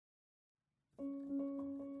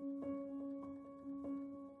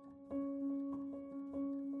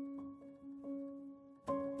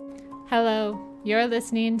Hello, you're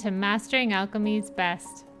listening to Mastering Alchemy's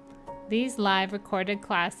Best. These live recorded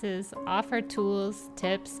classes offer tools,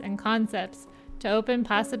 tips, and concepts to open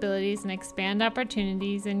possibilities and expand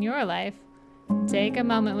opportunities in your life. Take a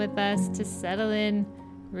moment with us to settle in,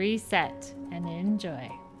 reset, and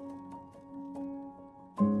enjoy.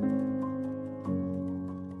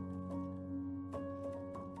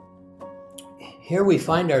 Here we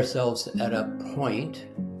find ourselves at a point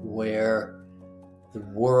where the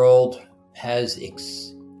world has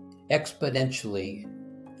exponentially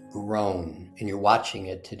grown, and you're watching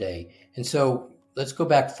it today. And so let's go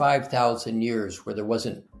back 5,000 years where there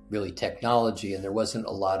wasn't really technology and there wasn't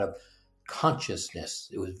a lot of consciousness.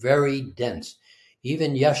 It was very dense.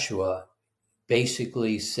 Even Yeshua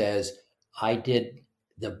basically says, I did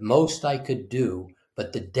the most I could do,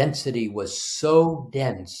 but the density was so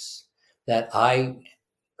dense that I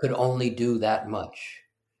could only do that much.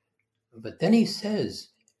 But then he says,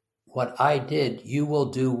 what I did, you will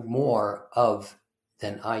do more of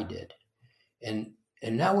than I did. And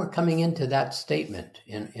now we're coming into that statement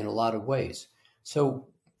in a lot of ways. So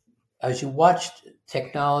as you watched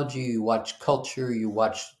technology, you watch culture, you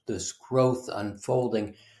watch this growth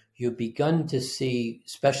unfolding, you've begun to see,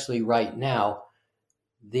 especially right now,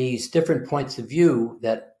 these different points of view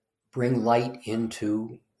that bring light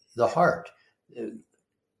into the heart.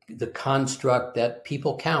 The construct that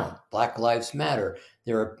people count, Black Lives Matter.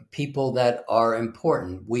 There are people that are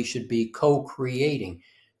important. We should be co-creating.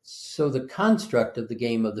 So the construct of the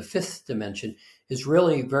game of the fifth dimension is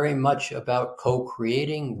really very much about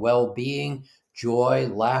co-creating, well-being, joy,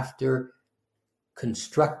 laughter,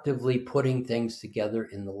 constructively putting things together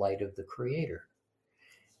in the light of the Creator.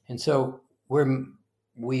 And so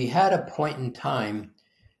we had a point in time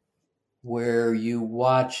where you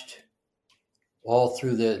watched all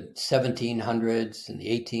through the 1700s and the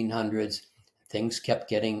 1800s, things kept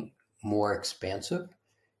getting more expansive.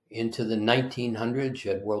 Into the 1900s, you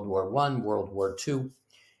had World War I, World War II.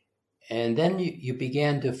 And then you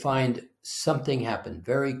began to find something happen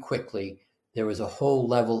very quickly. There was a whole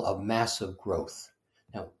level of massive growth.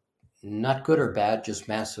 Now, not good or bad, just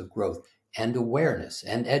massive growth and awareness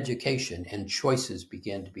and education and choices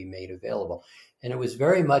began to be made available. And it was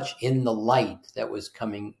very much in the light that was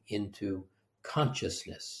coming into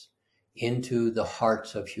consciousness, into the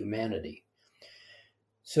hearts of humanity.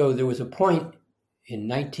 So there was a point in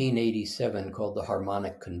 1987 called the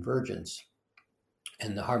harmonic convergence.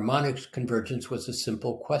 And the harmonic convergence was a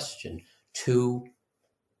simple question to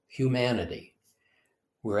humanity.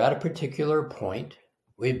 We're at a particular point.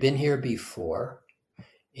 We've been here before.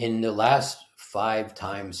 In the last 5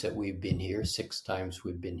 times that we've been here, 6 times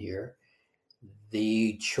we've been here,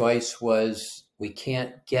 the choice was we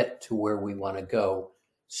can't get to where we want to go,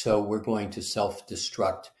 so we're going to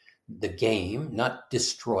self-destruct the game, not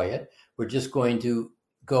destroy it. We're just going to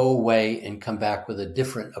go away and come back with a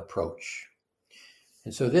different approach.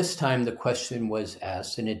 And so this time the question was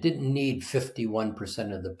asked, and it didn't need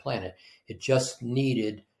 51% of the planet. It just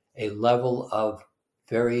needed a level of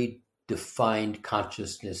very defined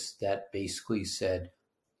consciousness that basically said,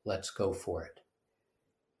 let's go for it.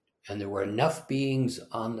 And there were enough beings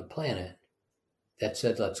on the planet that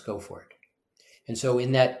said, let's go for it. And so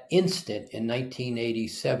in that instant in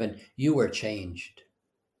 1987, you were changed.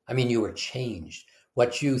 I mean, you were changed.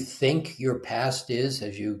 What you think your past is,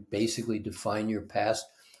 as you basically define your past,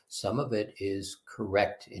 some of it is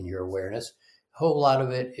correct in your awareness. A whole lot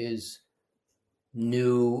of it is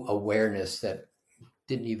new awareness that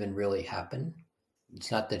didn't even really happen.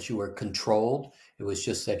 It's not that you were controlled. It was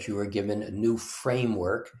just that you were given a new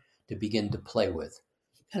framework to begin to play with,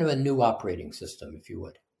 kind of a new operating system, if you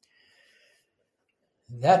would.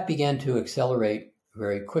 That began to accelerate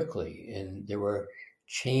very quickly, and there were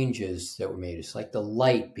changes that were made. It's like the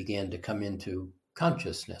light began to come into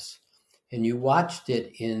consciousness, and you watched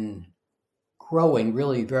it in growing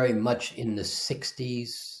really very much in the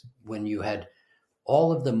 60s when you had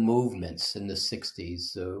all of the movements in the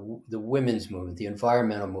 60s, the women's movement, the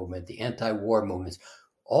environmental movement, the anti-war movements,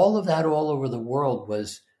 all of that all over the world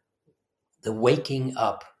was the waking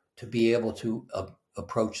up to be able to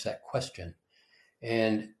approach that question.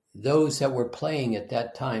 And those that were playing at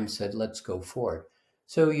that time said, let's go for it.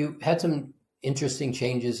 So you had some interesting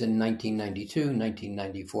changes in 1992,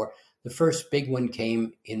 1994. The first big one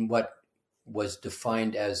came in what was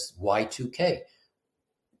defined as Y2K,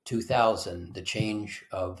 2000, the change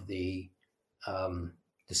of the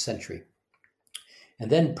century. And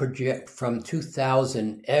then project from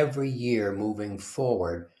 2000 every year moving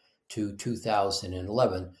forward to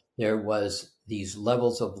 2011, there was these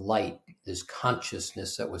levels of light, this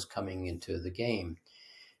consciousness that was coming into the game.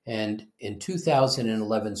 And in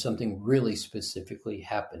 2011, something really specifically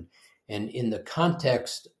happened. And in the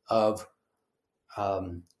context of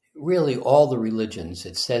really all the religions,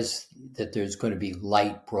 it says that there's going to be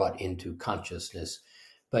light brought into consciousness.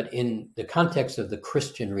 But in the context of the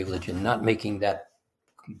Christian religion, not making that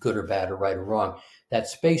good or bad or right or wrong, that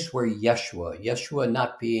space where Yeshua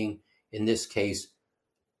not being, in this case,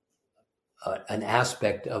 an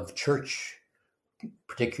aspect of church,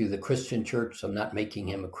 particularly the Christian church. So I'm not making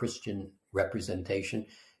him a Christian representation.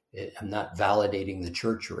 I'm not validating the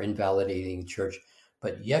church or invalidating the church.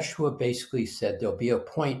 But Yeshua basically said there'll be a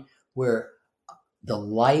point where the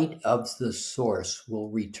light of the source will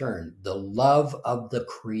return. The love of the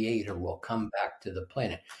creator will come back to the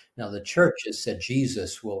planet. Now, the church has said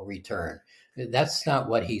Jesus will return. That's not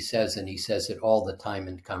what he says, and he says it all the time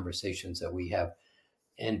in conversations that we have.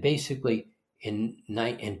 And basically, in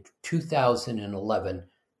 2011,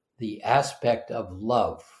 the aspect of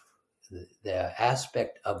love, the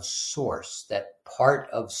aspect of source, that part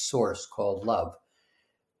of source called love,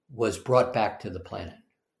 was brought back to the planet,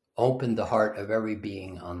 opened the heart of every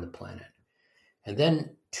being on the planet. And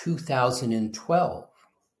then 2012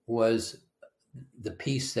 was the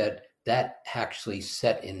piece that actually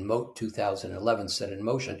set in 2011 set in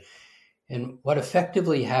motion. And what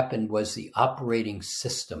effectively happened was the operating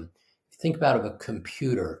system. Think about a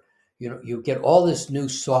computer. You get all this new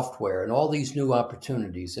software and all these new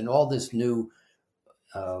opportunities and all this new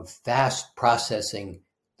fast processing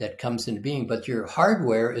that comes into being, but your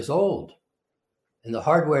hardware is old and the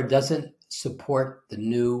hardware doesn't support the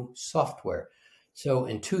new software. So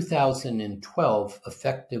in 2012,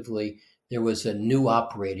 effectively, there was a new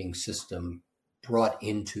operating system brought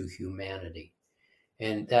into humanity.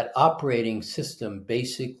 And that operating system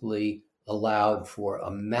basically allowed for a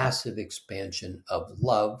massive expansion of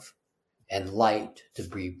love and light to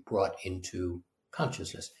be brought into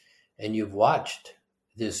consciousness. And you've watched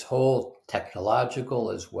this whole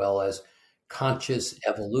technological as well as conscious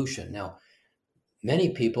evolution. Now, many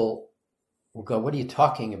people will go, what are you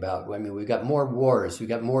talking about? I mean, we've got more wars, we've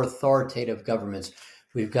got more authoritative governments,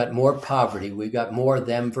 we've got more poverty, we've got more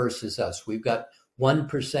them versus us, we've got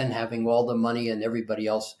 1% having all the money and everybody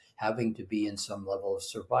else having to be in some level of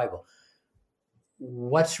survival.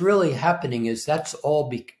 What's really happening is that's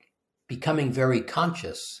all becoming very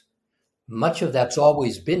conscious. Much of that's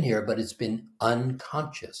always been here, but it's been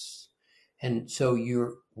unconscious. And so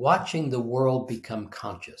you're watching the world become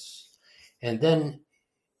conscious. And then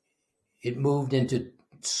it moved into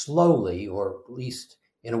slowly, or at least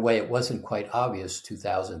in a way it wasn't quite obvious,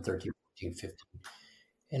 2013, 14, 15.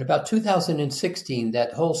 In about 2016,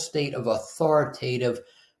 that whole state of authoritative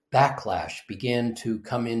backlash began to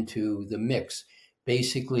come into the mix.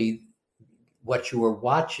 Basically, what you were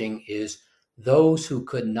watching is those who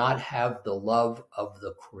could not have the love of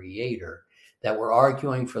the creator, that were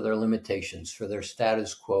arguing for their limitations, for their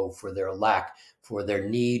status quo, for their lack, for their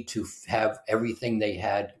need to have everything they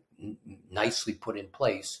had nicely put in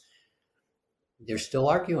place, they're still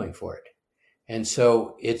arguing for it. And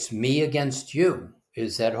so it's me against you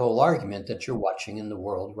is that whole argument that you're watching in the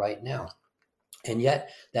world right now. And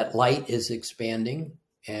yet that light is expanding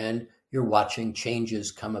and you're watching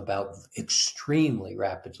changes come about extremely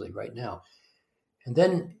rapidly right now. And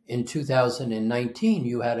then in 2019,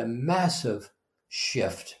 you had a massive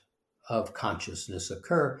shift of consciousness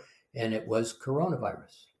occur, and it was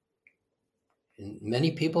coronavirus. And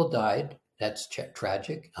many people died. That's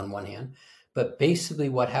tragic on one hand. But basically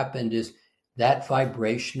what happened is that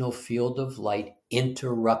vibrational field of light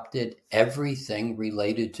interrupted everything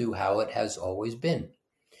related to how it has always been.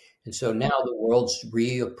 And so now the world's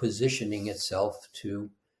repositioning itself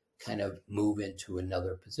to kind of move into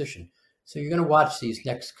another position. So you're going to watch these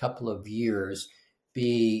next couple of years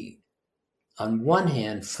be, on one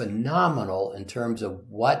hand, phenomenal in terms of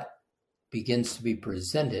what begins to be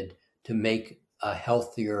presented to make a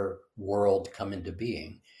healthier world come into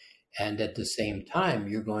being. And at the same time,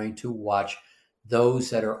 you're going to watch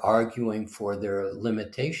those that are arguing for their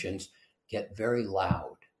limitations get very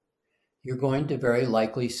loud. You're going to very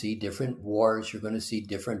likely see different wars. You're going to see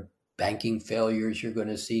different banking failures. You're going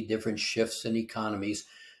to see different shifts in economies.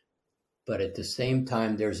 But at the same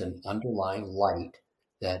time, there's an underlying light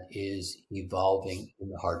that is evolving in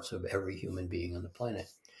the hearts of every human being on the planet.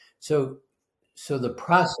 So the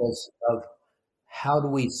process of how do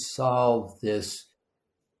we solve this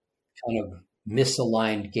kind of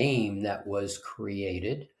misaligned game that was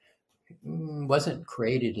created wasn't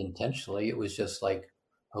created intentionally. It was just like,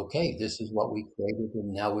 okay, this is what we created,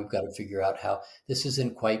 and now we've got to figure out how this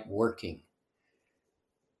isn't quite working.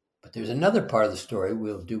 But there's another part of the story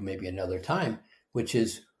we'll do maybe another time, which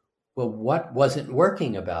is, well, what wasn't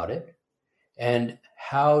working about it? And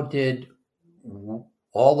how did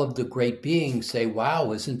all of the great beings say,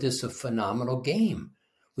 wow, isn't this a phenomenal game?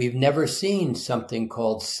 We've never seen something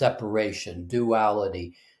called separation,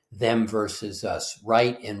 duality, them versus us,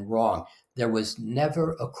 right and wrong. There was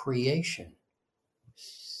never a creation.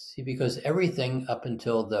 See, because everything up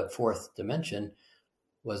until the fourth dimension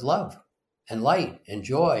was love and light and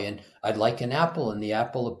joy. And I'd like an apple, and the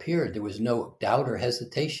apple appeared. There was no doubt or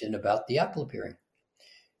hesitation about the apple appearing.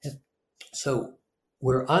 So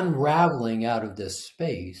we're unraveling out of this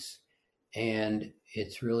space, and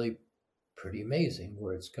it's really pretty amazing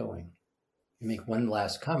where it's going. Let me make one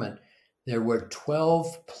last comment. There were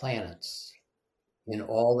 12 planets in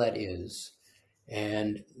all that is,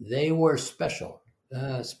 and they were special.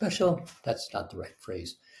 Special, that's not the right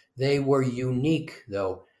phrase. They were unique,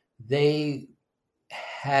 though. They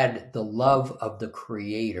had the love of the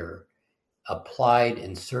Creator applied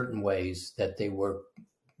in certain ways, that they were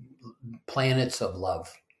planets of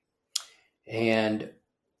love. And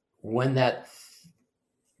when that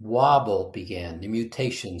wobble began, the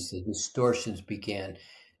mutations, the distortions began,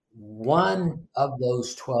 one of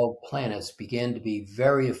those 12 planets began to be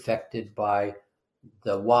very affected by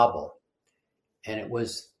the wobble. And it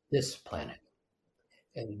was this planet.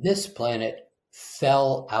 And this planet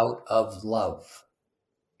fell out of love.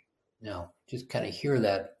 Now, just kind of hear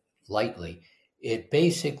that lightly. It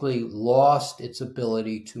basically lost its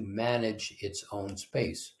ability to manage its own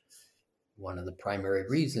space. One of the primary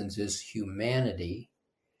reasons is humanity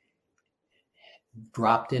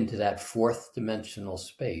dropped into that fourth dimensional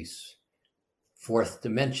space. Fourth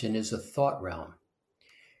dimension is a thought realm.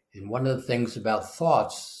 And one of the things about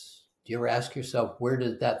thoughts, do you ever ask yourself, where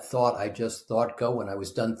did that thought I just thought go when I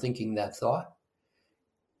was done thinking that thought?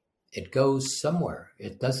 It goes somewhere.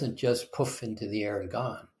 It doesn't just poof into the air and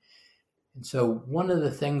gone. And so one of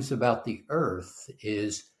the things about the earth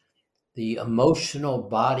is the emotional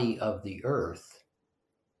body of the earth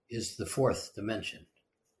is the fourth dimension.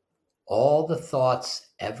 All the thoughts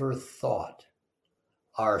ever thought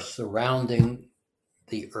are surrounding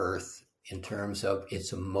the earth in terms of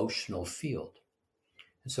its emotional field.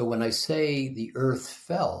 And so when I say the earth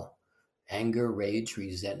fell, anger, rage,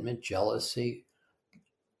 resentment, jealousy,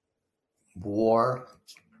 war,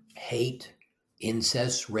 hate,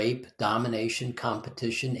 incest, rape, domination,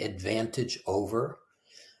 competition, advantage over,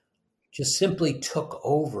 just simply took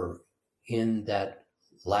over in that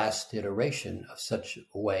last iteration of such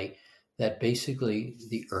a way that basically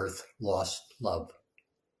the earth lost love.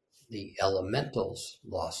 The elementals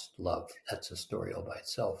lost love. That's a story all by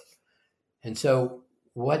itself. And so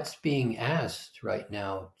what's being asked right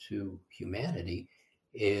now to humanity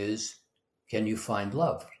is, can you find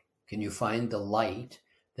love? Can you find the light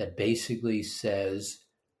that basically says,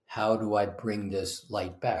 how do I bring this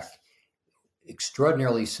light back?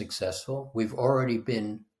 Extraordinarily successful. We've already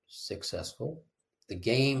been successful. The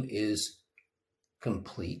game is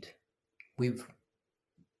complete.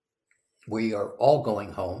 We are all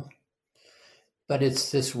going home. But it's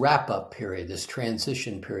this wrap-up period, this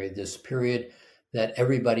transition period, this period that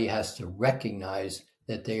everybody has to recognize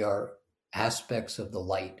that they are aspects of the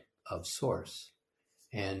light of Source.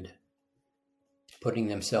 And putting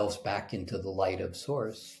themselves back into the light of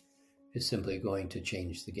Source is simply going to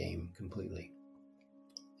change the game completely.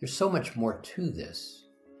 There's so much more to this,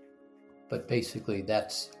 but basically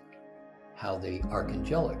that's how the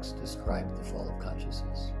Archangelics describe the fall of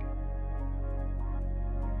consciousness.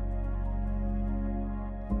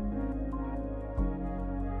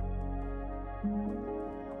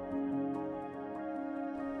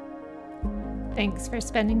 Thanks for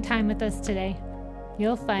spending time with us today.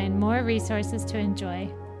 You'll find more resources to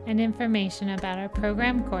enjoy and information about our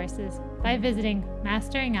program courses by visiting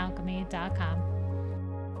masteringalchemy.com.